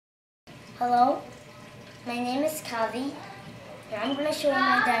Hello, my name is Kavi, and I'm going to show you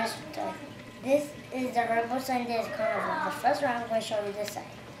my dinosaur toy. This is the herbal Sundays carnival. The first round I'm going to show you this side.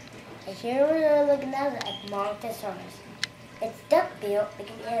 And here we are looking at a Dinosaurs. It's duck-billed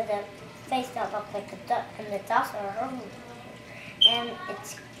because it has a face that looks like a duck, and the dots are herbal. And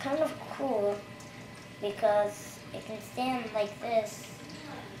it's kind of cool because it can stand like this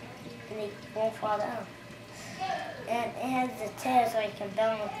and it won't fall down. And it has the tail so it can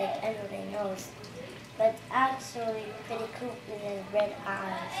balance like everybody knows. But it's actually pretty cool with its red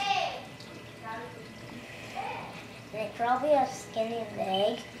eyes. And it probably has skinny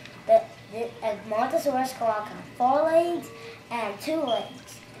legs, but a Montosaurus can walk on 4 legs and 2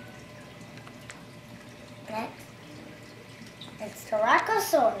 legs. Next, it's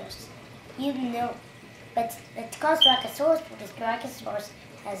Styracosaurus. You know, but it's called Styracosaurus because Styracosaurus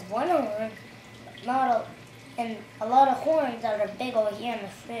has 1 horn, but and a lot of horns that are big over here in the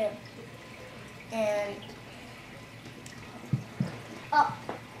front. And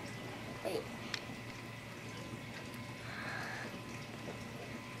wait.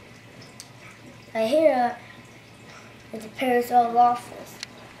 Right here is the Parasaurolophus.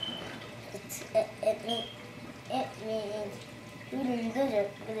 It means hooting lizard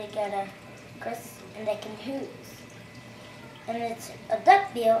because they got a crest and they can hoot. And it's a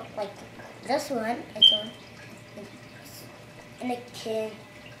duck bill like this one. And it can,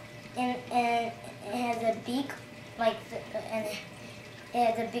 and it has a beak like and it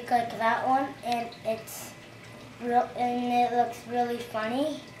has a beak like that one, and it looks really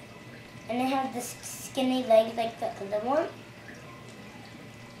funny, and it has the skinny legs like the other one.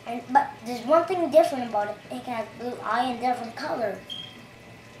 But there's one thing different about it. It can have blue eye and different colors.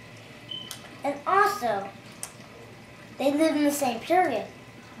 And also, they live in the same period.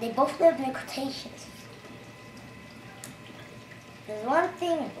 They both live in the Cretaceous. There's one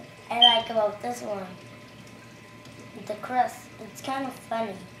thing I like about this one. The crust. It's kind of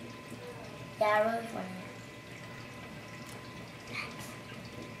funny. Yeah, really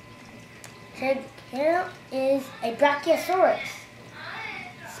funny. Here is a Brachiosaurus.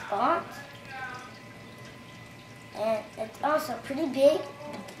 Spot. And it's also pretty big,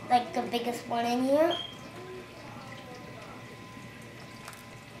 like the biggest one in here.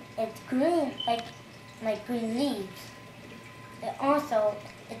 It's green, like green leaves. And also,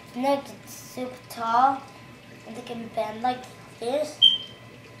 its neck is super tall, and it can bend like this.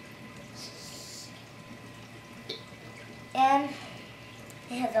 And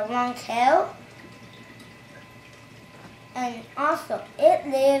it has a long tail. And also, it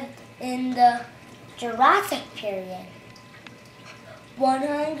lived in the Jurassic period,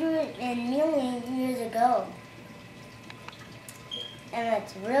 100 million years ago. And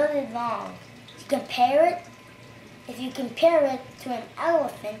it's really long. If you compare it to an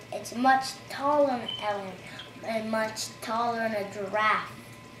elephant, it's much taller than an elephant and much taller than a giraffe.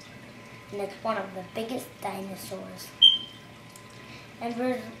 And it's one of the biggest dinosaurs.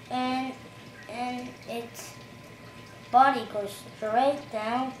 And its body goes straight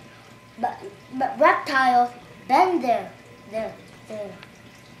down, but reptiles bend their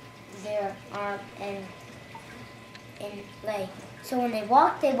arm and leg. So when they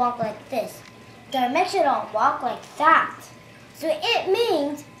walk like this. Dimetrodon walk like that. So it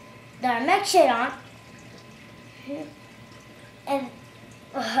means Dimetrodon and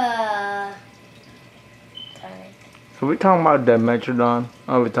So we talking about Dimetrodon,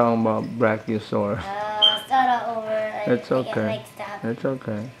 or are we talking about Brachiosaurus? Start all over. It's okay. It's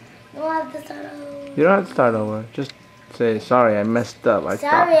okay. You don't have to start over. You don't have to start over. Just say sorry, I messed up. I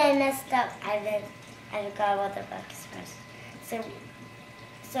messed up. I forgot about the Brachiosaurus.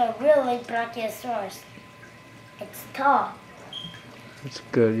 So really, Brachiosaurus, it's tall. It's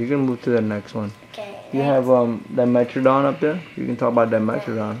good. You can move to the next one. Okay. You have Dimetrodon up there. You can talk about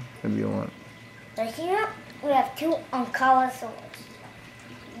Dimetrodon if you want. Right here, we have 2 Ankylosaurs.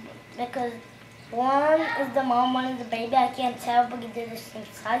 Because one is the mom, one is the baby. I can't tell because they're the same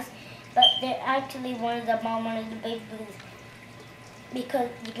size. But they're actually one is the mom, one is the baby because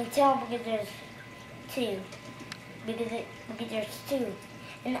you can tell because there's 2. Because there's 2.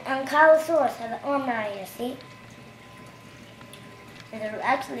 And the Ankylosaurus has an arm right here, see? And they're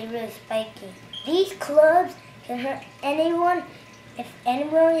actually really spiky. These clubs can hurt anyone. If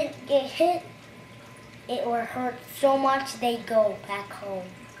anyone get hit, it will hurt so much they go back home.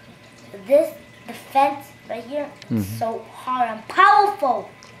 So this defense right here is so hard and powerful.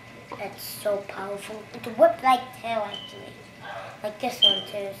 That's so powerful. It's a whip-like tail actually. Like this one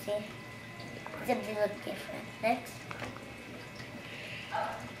too, see? Except they look different. Next.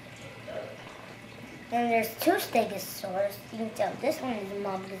 Then there's two Stegosaurus. You can tell this one is a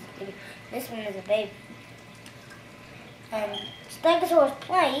mom because it's a baby. This one is a baby. And Stegosaurus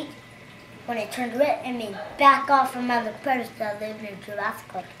played when it turned red and made back off from other predators that lived in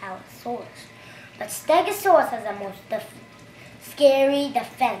Jurassic like Allosaurus. But Stegosaurus has the most scary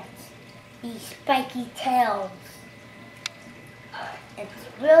defense. These spiky tails.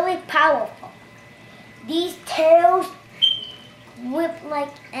 It's really powerful. These tails whip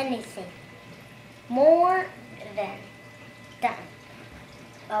like anything. More than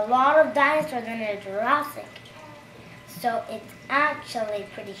a lot of dinosaurs in the Jurassic. So it's actually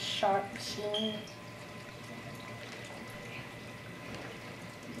pretty sharp machine.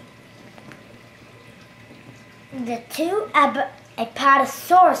 The two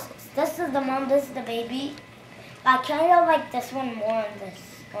Apatosauruses. This is the mom, this is the baby. I kind of like this one more than this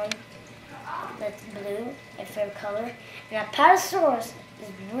one. That's blue, my favorite color. And Apatosaurus is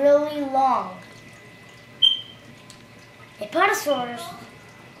really long. Apatosaurus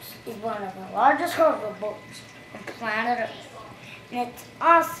is one of the largest herbivores on planet Earth. And it's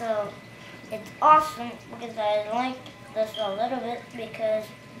awesome because I like this a little bit because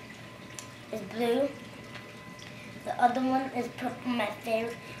it's blue. The other one is purple, my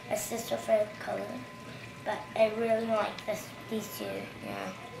favorite, my sister's favorite color. But I really like these two,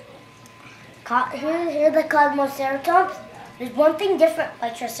 yeah. Here are the Cosmoceratops. There's one thing different by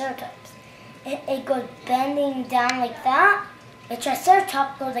Triceratops. It goes bending down like that. The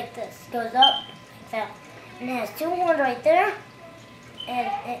Triceratops goes like this, goes up like that. And it has two horns right there. And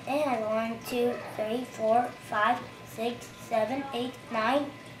it has 1, 2, 3, 4, 5, 6, 7, 8,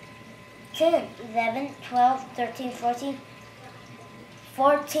 9, 10, 11, 12, 13,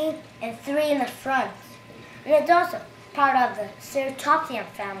 14, and 3 in the front. And it's also part of the Ceratopsian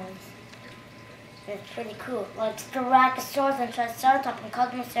families. It's pretty cool. Like Styracosaurus and Triceratops and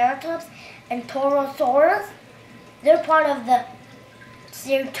Cosmoceratops and Torosaurus, they're part of the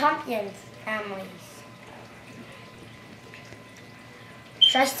Ceratopsian families.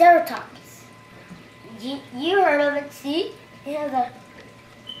 Triceratops. You heard of it, see? It has a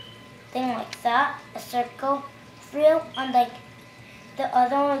thing like that, a circle frill, and like the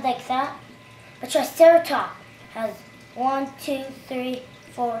other one like that. A Triceratops has 1, 2, 3,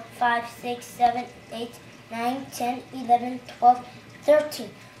 4, 5, 6, 7, 8, 9, 10, 11, 12, 13.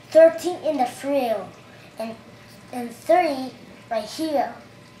 13 in the frill and 3 right here.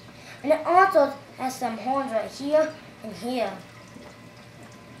 And it also has some horns right here and here.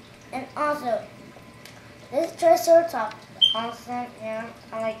 And also, this Triceratops is awesome, yeah,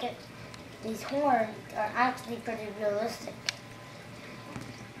 I like it. These horns are actually pretty realistic.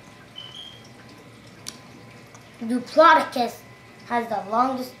 Diplodocus has the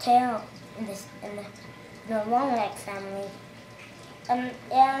longest tail in the longneck family. And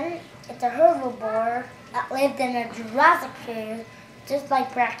it's a herbivore that lived in the Jurassic period, just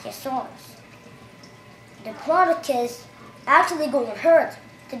like Brachiosaurus. Diplodocus actually goes on herd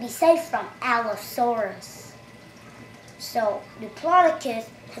to be safe from Allosaurus. So Diplodocus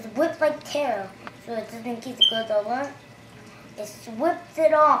has a whip-like tail, so it doesn't in case it goes over. It whips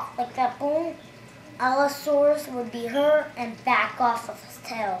it off like that, boom. Allosaurus would be hurt and back off of his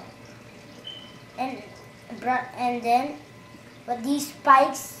tail. And then, but these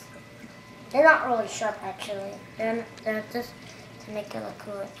spikes, they're not really sharp actually. They're just to make it look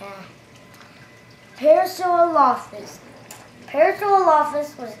cool. Yeah. Parasaurolophus.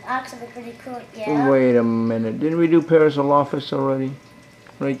 Parasaurolophus was actually pretty cool. Yeah. Wait a minute. Didn't we do Parasaurolophus already?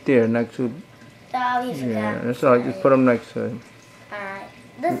 Right there, next to. Yeah, that's all right. Just put them next to it. Alright.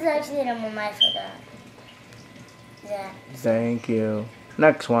 This is actually the one I forgot. Yeah. Thank you.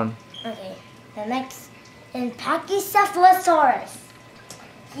 Next one. Okay. The next is Pachycephalosaurus.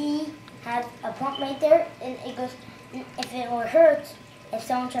 He has a bump right there, and it goes. If it were hurt, if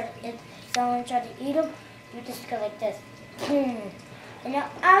someone tried to eat him, you just go like this. And it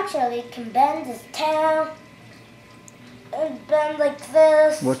actually can bend his tail and bend like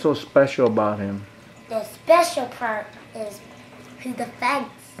this. What's so special about him? The special part is his defense.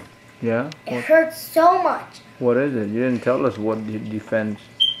 Yeah? It hurts so much. What is it? You didn't tell us what defense.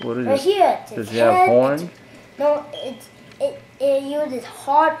 What is right it? Here. Does he have horns? No, it uses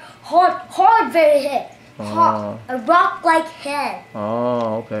hard, very head. Hard, a rock-like head.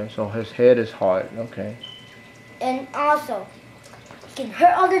 Oh, okay. So his head is hard. Okay. And also, it can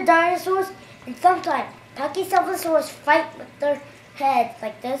hurt other dinosaurs, and sometimes Pachycephalosaurus fight with their heads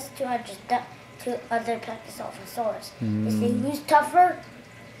like this to other Pachycephalosaurus. To see who's tougher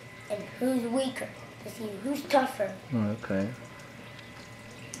and who's weaker. To see who's tougher. Okay.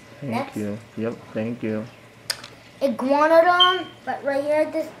 Thank Next. you. Yep, thank you. Iguanodon, but right here,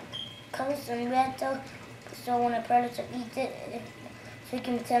 this colors in red so when a predator eats it, so you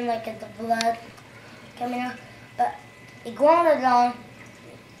can pretend like it's the blood coming out. But Iguanodon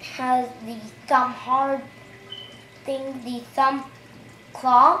has the thumb hard thing, the thumb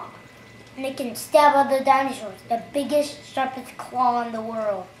claw, and it can stab other dinosaurs. The biggest, sharpest claw in the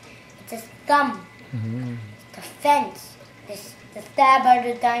world. It's its thumb. Mm-hmm. The fence. It's the stab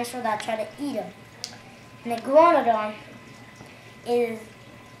other dinosaur that try to eat them. And Iguanodon is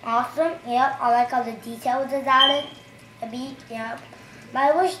awesome. Yep, I like all the details is added. The beak, yep. But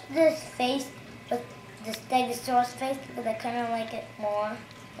I wish this face was the Stegosaurus face because I kind of like it more.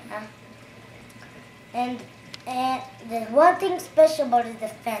 Yeah. And there's one thing special about the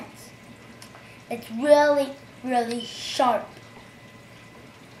fence. It's really, really sharp.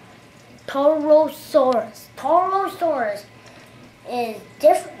 Torosaurus. Torosaurus is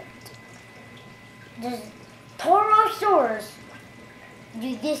different. Torosaurus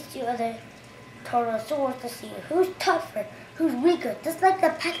do this to other Torosaurus to see who's tougher, who's weaker, just like the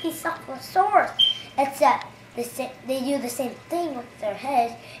Pachycephalosaurus. Except they do the same thing with their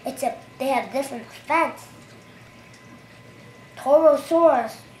heads, except they have different fence.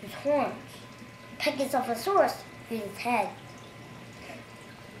 Torosaurus uses horns. Pachycephalosaurus uses head.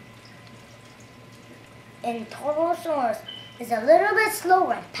 And Torosaurus is a little bit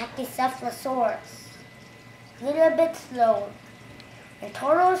slower than Pachycephalosaurus. A little bit slower. And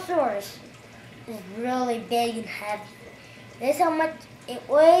Torosaurus is really big and heavy. This is how much it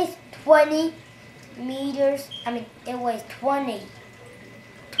weighs. 20 meters. It weighs 20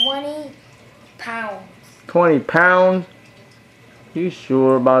 pounds. 20 pounds? You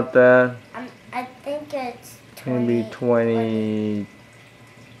sure about that? I think it's 20. Maybe 20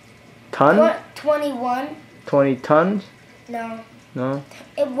 tons? 21. 20 tons? No. No?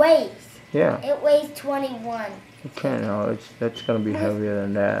 It weighs. Yeah. It weighs 21. You can't know. That's gonna be heavier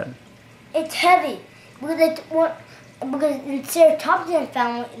than that. It's heavy because in Ceratopsian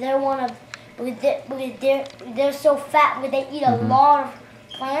family they're one of because they're so fat because they eat a lot of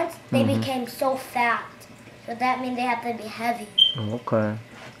plants. They became so fat, so that means they have to be heavy. Okay.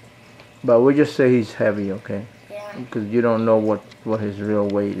 But we just say he's heavy, okay? Yeah. Because you don't know what his real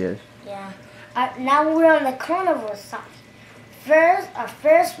weight is. Yeah. Now we're on the carnivore side. Our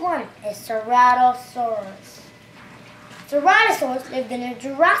first one is Ceratosaurus. Ceratosaurus lived in the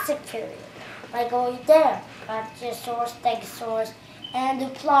Jurassic period, like over there, Brachiosaurus, Stegosaurus, and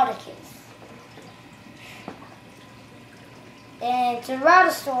Diplodocus. And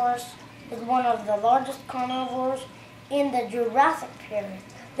Ceratosaurus is one of the largest carnivores in the Jurassic period.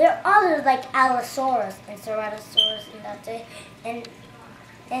 There are others like Allosaurus and Ceratosaurus and that's it. And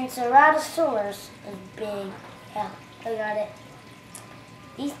Ceratosaurus is big. Yeah, I got it.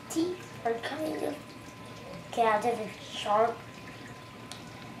 These teeth are kind of different, sharp,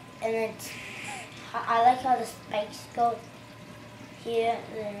 and I like how the spikes go here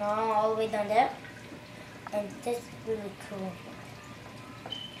and all the way down there, and this is really cool.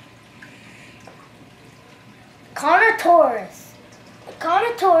 Carnotaurus. The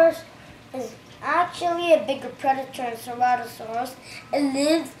Carnotaurus is actually a bigger predator than Ceratosaurus. It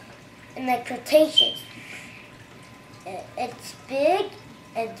lives in the Cretaceous. It's big.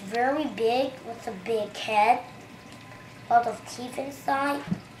 It's very big with a big head, a lot of teeth inside,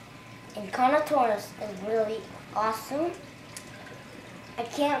 and Carnotaurus is really awesome. I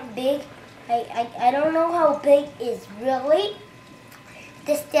don't know how big is really.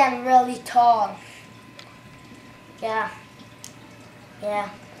 They stand really tall. Yeah.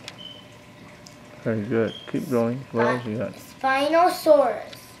 Very good. Keep going. What else you got?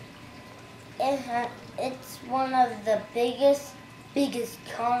 Spinosaurus. It's one of the biggest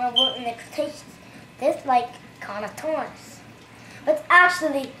carnivore in the Cretaceous. Just like Carnotaurus. But it's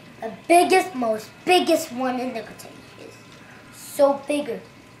actually the most biggest one in the Cretaceous. So bigger.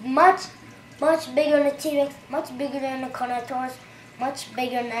 Much bigger than the T-Rex, much bigger than the Carnotaurus, much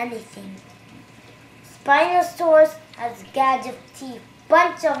bigger than anything. Spinosaurus has gadget teeth,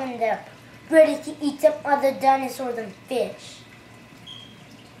 bunch of them there, ready to eat up other dinosaurs and fish.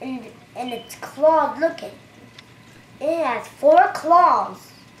 And it's clawed, look at it. It has 4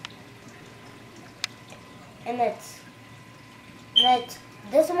 claws. And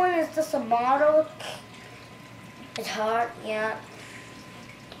this one is just a model. It's hard, yeah.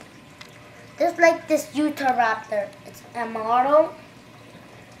 Just like this Utahraptor, it's a model.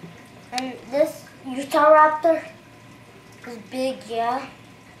 And this Utahraptor is big, yeah.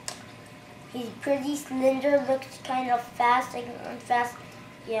 He's pretty slender, looks kind of fast,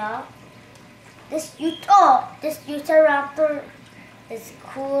 yeah. This Utahraptor is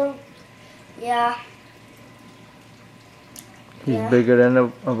cool, yeah. He's Yeah. bigger than a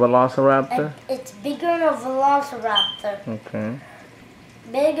velociraptor? And it's bigger than a velociraptor. Okay.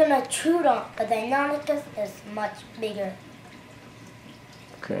 Bigger than a Troodon, but the Deinonychus is much bigger.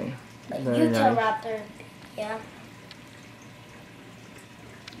 Okay. But Very nice. Utahraptor, yeah.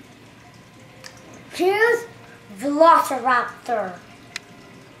 Here's Velociraptor.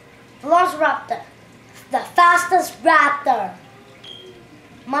 Velociraptor, the fastest raptor.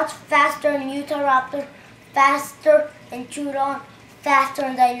 Much faster than Utahraptor, faster than Troodon, faster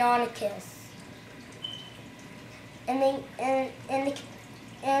than Deinonychus. And they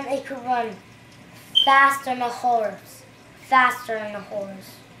could run faster than a horse, faster than a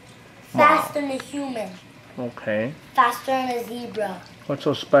horse, faster than a human, Okay. faster than a zebra. What's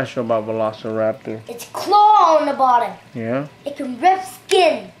so special about Velociraptor? Its claw on the bottom. Yeah? It can rip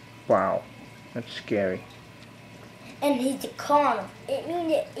skin. Wow. That's scary. And he's a carnivore. It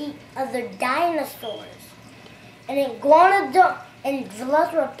means it eat other dinosaurs. And iguanodon and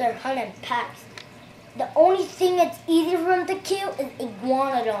Velociraptor hunt in packs. The only thing that's easy for him to kill is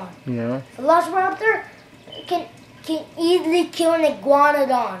iguanodon. Yeah? Velociraptor can easily kill an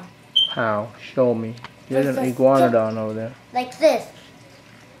iguanodon. How? Show me. There's an It's a iguanodon over there. Like this.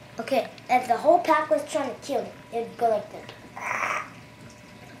 Okay, if the whole pack was trying to kill it, it would go like this.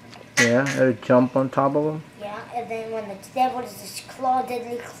 Yeah? It'll jump on top of him? Yeah, and then when it's there, what is this claw,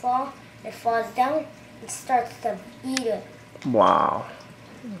 deadly claw, it falls down, it starts to eat it. Wow.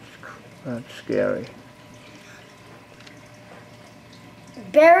 That's scary.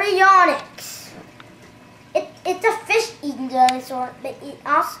 Baryonyx. It's a fish-eating dinosaur, but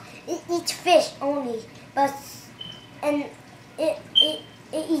it eats fish only. But it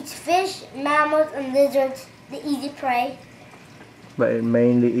eats fish, mammals, and lizards, the easy prey. But it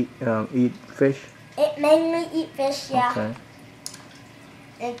mainly eat fish? It mainly eats fish, yeah.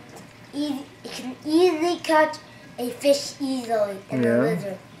 Okay. It can easily catch a fish easily, and Yeah. a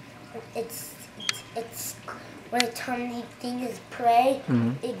lizard. It's when it's trying to eat things as prey,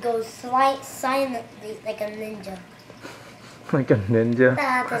 it goes silently like a ninja. Like a ninja?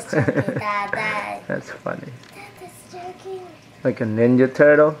 That's joking. That. That's funny. That's joking. Like a ninja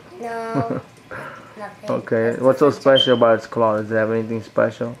turtle? No. Nothing. Okay. That's What's so just a special about its claw? Does it have anything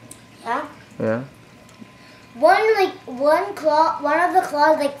special? joke. Yeah. Yeah? One claw, one of the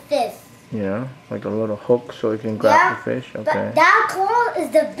claws like this. Yeah? Like a little hook so it can grab the fish? Okay. But that claw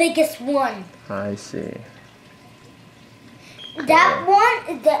is the biggest one. I see. That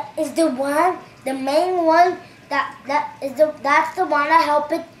one is the main one that's the one that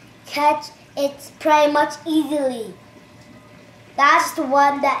helps it catch its prey much easily. That's the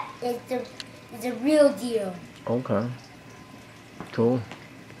one that is the real deal. Okay. Cool.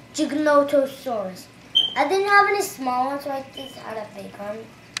 Giganotosaurus. I didn't have any small ones, so I just had a big one.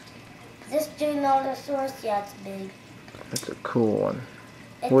 This Giganotosaurus, yeah, it's big. That's a cool one.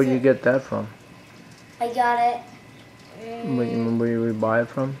 It's Where'd you get that from? I got it. Where we buy it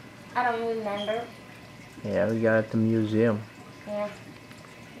from? I don't remember. Yeah, we got it at the museum. Yeah.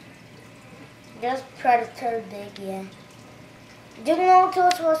 Just predator big, yeah.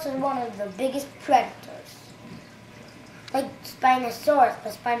 Giganotosaurus is one of the biggest predators. Like Spinosaurus,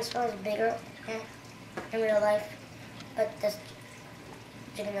 but Spinosaurus is bigger in real life. But this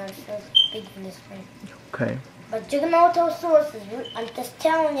Giganotosaurus is big in this one. Okay. But Giganotosaurus I'm just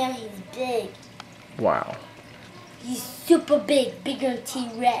telling you, he's big. Wow. He's super big, bigger than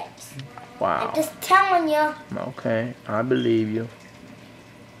T-Rex. Wow. I'm just telling you. Okay, I believe you.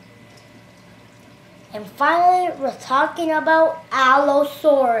 And finally, we're talking about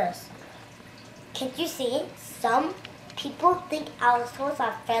Allosaurus. Can't you see? Some people think Allosaurus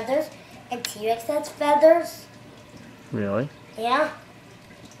have feathers and T-Rex has feathers. Really? Yeah.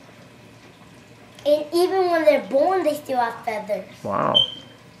 And even when they're born, they still have feathers. Wow.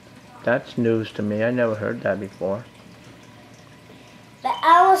 That's news to me. I never heard that before. The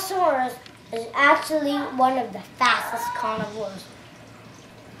Allosaurus is actually one of the fastest carnivores.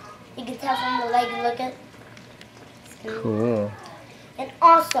 You can tell from the leg, look at. Cool. And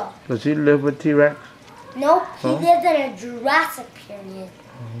also, Does he live with T-Rex? nope, he Huh? lived in a Jurassic period.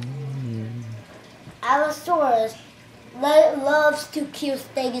 Allosaurus loves to kill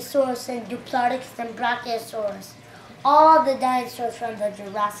Stegosaurus and Diplodocus and Brachiosaurus. All the dinosaurs from the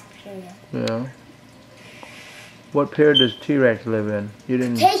Jurassic period. Yeah. What period does T-Rex live in? You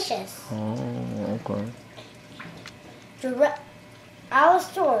didn't... Cretaceous. Oh, okay.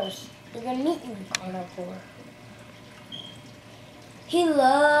 Allosaurus is a meat-eating carnivore. He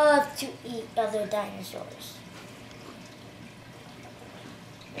loves to eat other dinosaurs.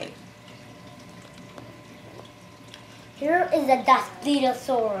 Here is a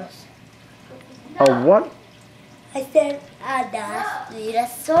Dinosaurus. A what? I said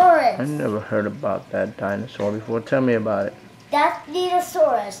Dinosaurus. I never heard about that dinosaur before. Tell me about it. That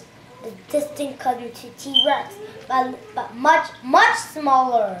Dinosaurus is distant cousin to T-Rex, but much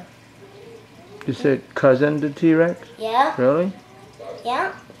smaller. You said cousin to T-Rex? Yeah. Really?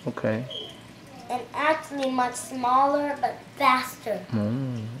 Yeah. Okay. And actually much smaller but faster.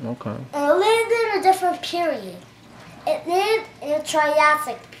 Okay. And it lived in a different period. It lived in the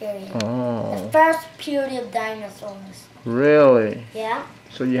Triassic period. Oh. The first period of dinosaurs. Really? Yeah.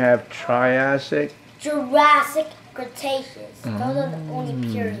 So you have Triassic? Jurassic, Cretaceous. Those are the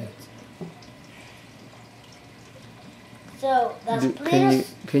only periods. So that's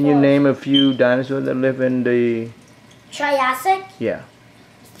Can you name a few dinosaurs that live in the Triassic? Yeah.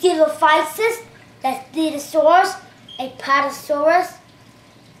 Dilophysis, that's Dinosaurs, Apatosaurus.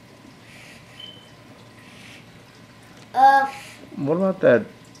 What about that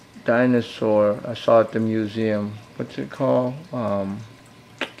dinosaur I saw at the museum? What's it called?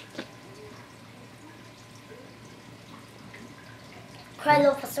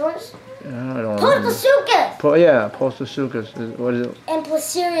 Cryolophosaurus? I don't know. Postosuchus! Yeah, Postosuchus. What is it? And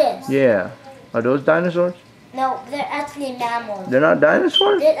Placerius. Yeah. Are those dinosaurs? No, they're actually mammals. They're not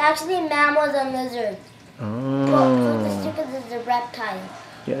dinosaurs? They're actually mammals and lizards. Oh. Postosuchus is a reptile.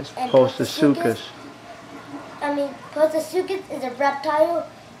 Yes, And Postosuchus. Postosuchus is a reptile.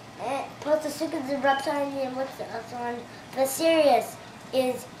 Postosuchus is a reptile, and what's the other one? Placerius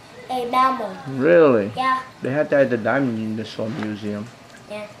is a mammal. Really? Yeah. They had that at the Dinosaur Museum.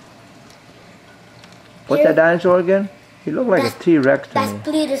 Yeah. What's that dinosaur again? He looked like a T-Rex to That's me.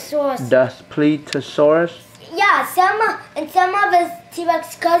 Pletosaurus. Daspletosaurus? Yeah, some of his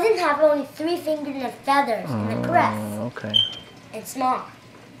T-Rex cousins have only 3 fingers and feathers in the crest. Okay. And small.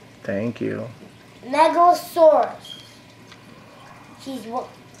 Thank you. Megalosaurus. He's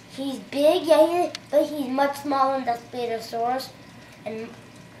big, yeah, but he's much smaller than Daspletosaurus. And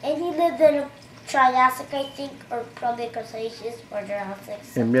he lived in a Triassic, I think, or probably Cretaceous or Jurassic.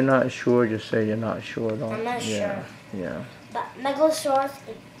 If you're not sure, just say you're not sure. Don't. I'm not sure. Yeah. But Megalosaurus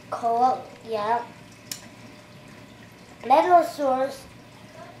is cool, yeah. Megalosaurus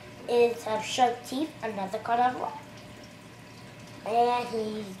have sharp teeth, another carnivore. And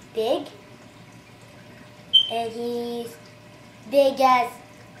he's big. And he's big as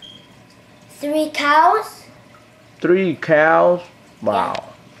 3 cows. 3 cows? Wow. Yeah.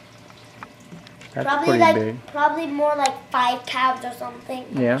 That's Probably pretty big. Probably more like 5 cows or something.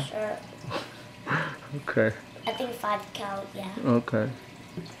 I'm Yeah. not sure. Okay. I think 5 cows, yeah. Okay.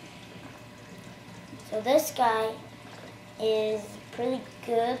 So this guy is pretty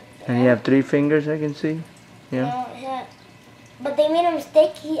good. And you have 3 fingers, I can see? Yeah. Yeah. But they made a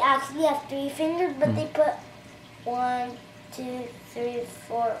mistake. He actually has 3 fingers, but they put 1, 2, 3,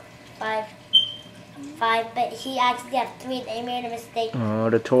 4, 5, but he actually has 3. They made a mistake. Oh,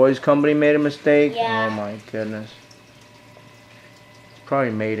 the toys company made a mistake? Yeah. Oh my goodness. It's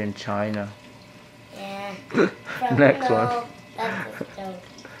probably made in China. Yeah. Next one. That's a joke.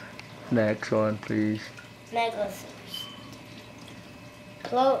 Next one, please. Megalosaurus.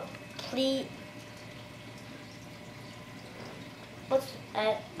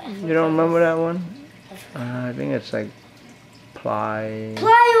 You don't remember that one? I think it's like Pliosaurus.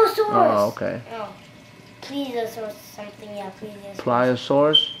 Pliosaurus. Oh, okay. Oh. Plesiosaurus something, yeah, Plesiosaurus.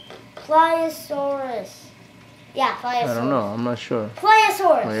 Pliosaurus? Pliosaurus. Yeah, Pliosaurus. I don't know. I'm not sure.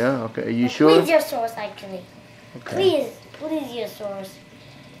 Pliosaurus. Oh, yeah? Okay. Are you sure? Plesiosaurus, actually. Okay. Plesiosaurus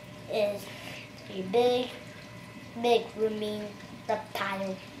is a big roomy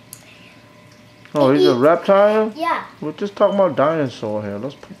reptile. Oh, he's a reptile? Yeah. We're just talking about dinosaur here.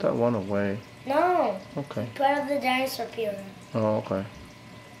 Let's put that one away. No. Okay. Part of the dinosaur period. Oh, okay.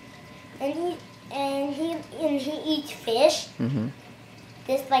 And he eats fish.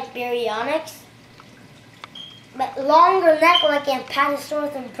 Just like baryonyx. But longer neck like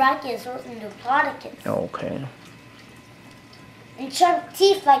Apatosaurus and Brachiosaurus and Diplodocus. Okay. And sharp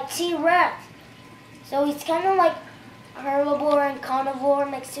teeth like T-Rex. So he's kind of like herbivore and carnivore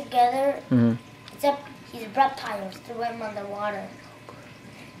mixed together. Except he's reptiles to swim underwater.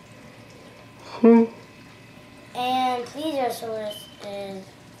 And Plesiosaurus is,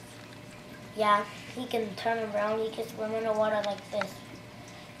 yeah, he can turn around. He can swim in the water like this.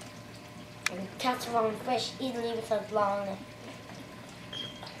 And catch around fish easily with his long neck.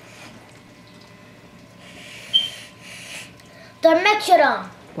 Dimetrodon.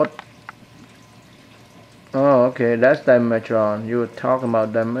 What? Oh, okay. That's Dimetrodon. You were talking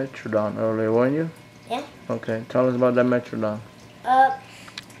about Dimetrodon earlier, weren't you? Yeah. Okay. Tell us about Dimetrodon.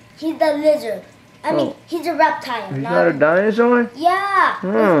 He's a lizard. I mean, he's a reptile. He's not a dinosaur? Yeah.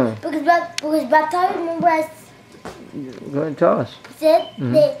 Because reptiles, remember Go ahead and tell us. See,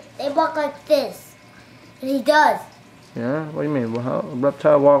 they walk like this. And he does. Yeah? What do you mean? Well, how,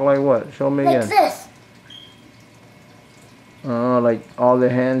 reptile walk like what? Show me again. Like this. Oh, like all the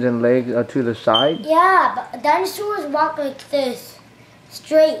hands and legs are to the side? Yeah, but dinosaurs walk like this.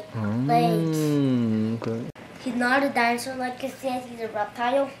 Straight legs. Okay. He's not a dinosaur like it says. He's a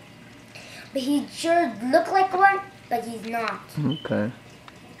reptile. But he sure looks like one, but he's not. Okay.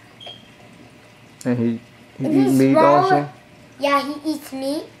 And he And eats he's meat smaller. also? Yeah, he eats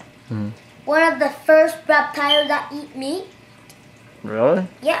meat. Mm. One of the first reptiles that eat meat. Really?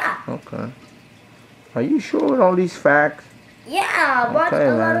 Yeah. Okay. Are you sure with all these facts? Yeah, I watched Okay,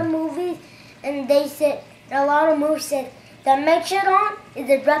 a lot man. of movies, and they said, a lot of movies said, the Megalodon is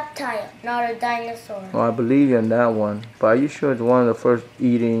a reptile, not a dinosaur. Well, I believe you in that one. But are you sure it's one of the first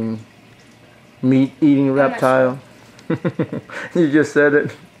meat-eating reptile? You just said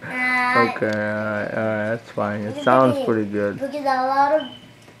it? Okay, alright, that's fine. It sounds pretty good. Because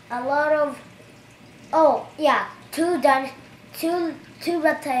a lot of, oh yeah, two reptiles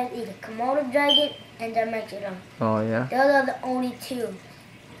eat a Komodo dragon and the Megalodon. Oh yeah? Those are the only two.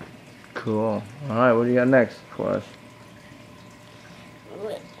 Cool. Alright, what do you got next for us?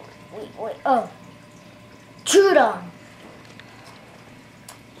 Wait. Oh, Troodon.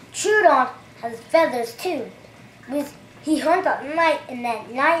 Troodon has feathers too. He hunts at night, and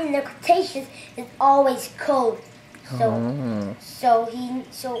at night in the Cretaceous is always cold. So he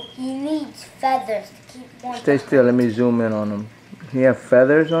needs feathers to keep warm. Stay still. Let me zoom in on him. He have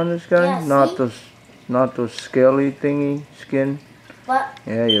feathers on this guy, Yeah, not those scaly thingy skin. But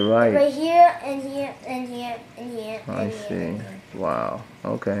yeah, you're right. Right here and here and here and here. I and see. Here and here. Wow.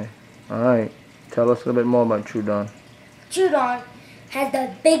 Okay. All right. Tell us a little bit more about Troodon. Troodon has the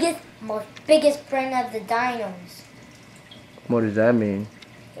most biggest brain of the dinos. What does that mean?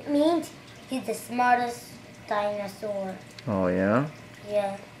 It means he's the smartest dinosaur. Oh yeah.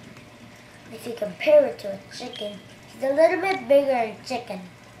 Yeah. If you compare it to a chicken, he's a little bit bigger than chicken.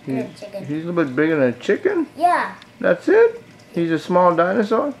 He's a little bit bigger than a chicken? Yeah. That's it? He's a small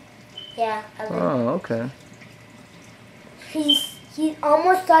dinosaur? Yeah. A little. Oh, okay. He's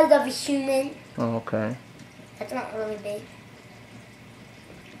almost the size of a human. Oh, okay. That's not really big.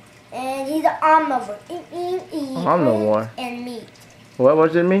 And he's an omnivore. He Omnivore? plants and meat. What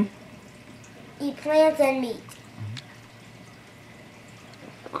does it mean? Eat plants and meat.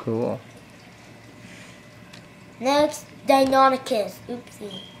 Cool. Next, Deinonychus.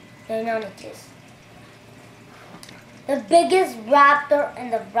 Oopsie. Deinonychus. The biggest raptor in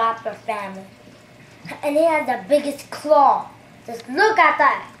the raptor family. And he has the biggest claw. Just look at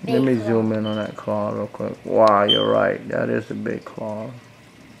that big Let me claw. zoom in on that claw real quick. Wow, you're right. That is a big claw.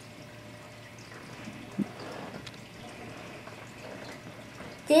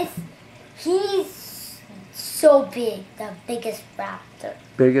 He's so big, the biggest raptor.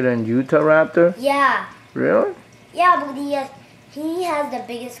 Bigger than Utah Raptor? Yeah. Really? Yeah, but he has the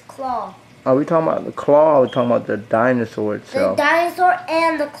biggest claw. Are we talking about the claw or are we talking about the dinosaur The itself? dinosaur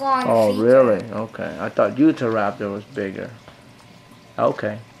and the claw and the Oh, feature. really? Okay. I thought Utah Raptor was bigger.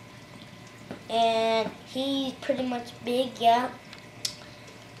 Okay. And he's pretty much big, yeah.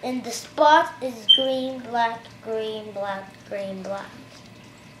 And the spot is green, black, green, black, green, black.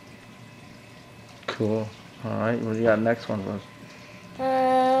 Cool. All right. What do you got next one for us?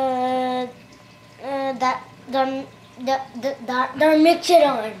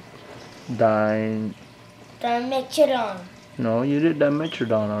 Dimetrodon. Dimetrodon. No, you did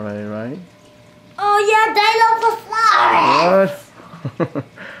Dimetrodon already, right? Oh yeah, Dilophosaurus. What?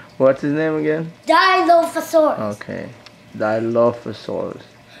 What's his name again? Dilophosaurus. Okay. Dilophosaurus.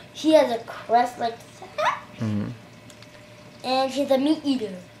 He has a crest like that. Mm-hmm. And he's a meat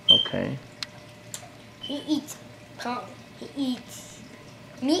eater. Okay. He eats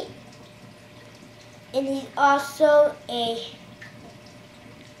meat. And he's also a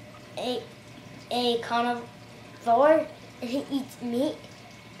carnivore, and he eats meat.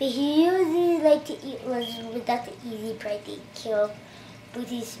 But he usually like to eat lizards, but that's an easy prey to kill. But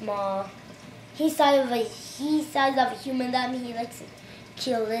he's small. He's size of a human. That means he likes to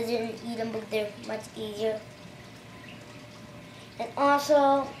kill lizards and eat them, but they're much easier. And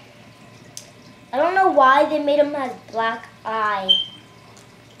also, I don't know why they made him have black eye.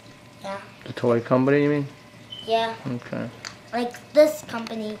 Yeah. The toy company, you mean? Yeah. Okay. Like this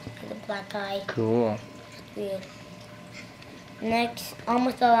company with a black eye. Cool. Weird. Next,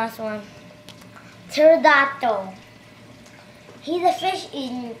 almost the last one. Pterodactyl. He's a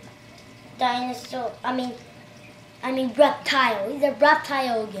fish-eating dinosaur. I mean reptile. He's a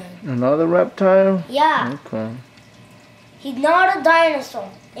reptile again. Another reptile? Yeah. Okay. He's not a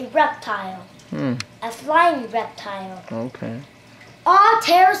dinosaur. A reptile. A flying reptile. Okay. All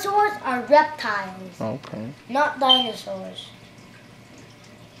pterosaurs are reptiles. Okay. Not dinosaurs.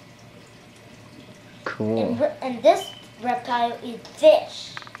 Cool. And this reptile eats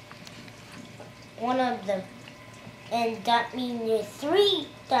fish. One of them. And that means there's 3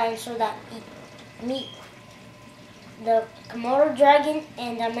 dinosaurs that eat meat. The Komodo dragon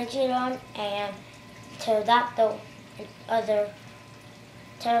and the Megalodon and pterodactyl and other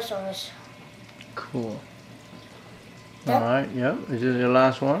pterosaurs. Cool. Alright, yep. Is this your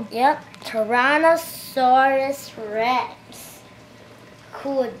last one? Yep. Tyrannosaurus Rex.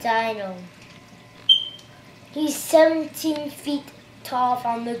 Cool dino. He's 17 feet tall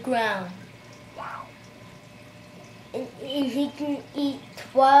from the ground. Wow. And he can eat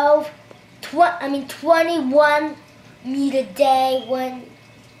 21 meat a day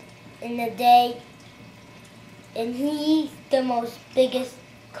in a day. And he's the biggest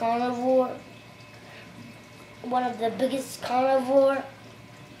carnivore. One of the biggest carnivore.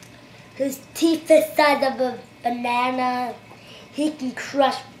 His teeth the size of a banana. He can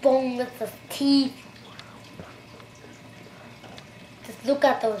crush bone with his teeth. Just look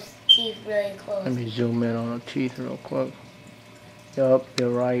at those teeth really close. Let me zoom in on the teeth real quick. Yup, you're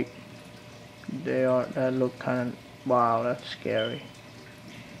right. They are. That look kind of. Wow, that's scary.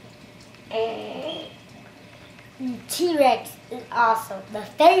 T-Rex is also the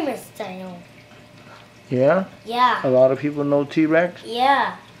famous dino. Yeah? Yeah. A lot of people know T-Rex?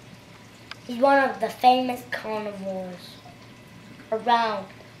 Yeah. He's one of the famous carnivores around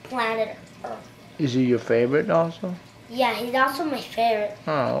planet Earth. Is he your favorite also? Yeah, he's also my favorite.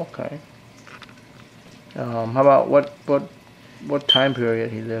 Oh, okay. How about what time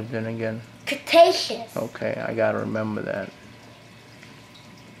period he lived in again? Cretaceous. Okay, I gotta remember that.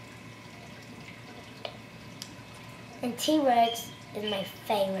 And T-Rex is my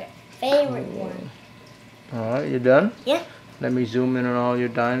favorite one. Alright, you done? Yeah. Let me zoom in on all your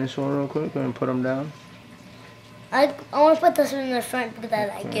dinosaurs real quick and put them down. I want to put this one in the front because I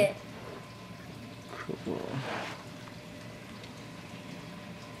like it. Cool.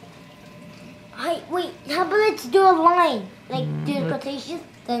 Wait, how about let's do a line? Like do Cretaceous,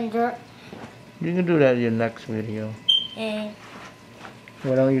 then dirt. You can do that in your next video. And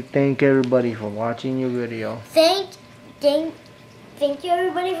Why don't you thank everybody for watching your video? thank you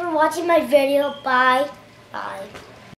everybody for watching my video. Bye. Bye.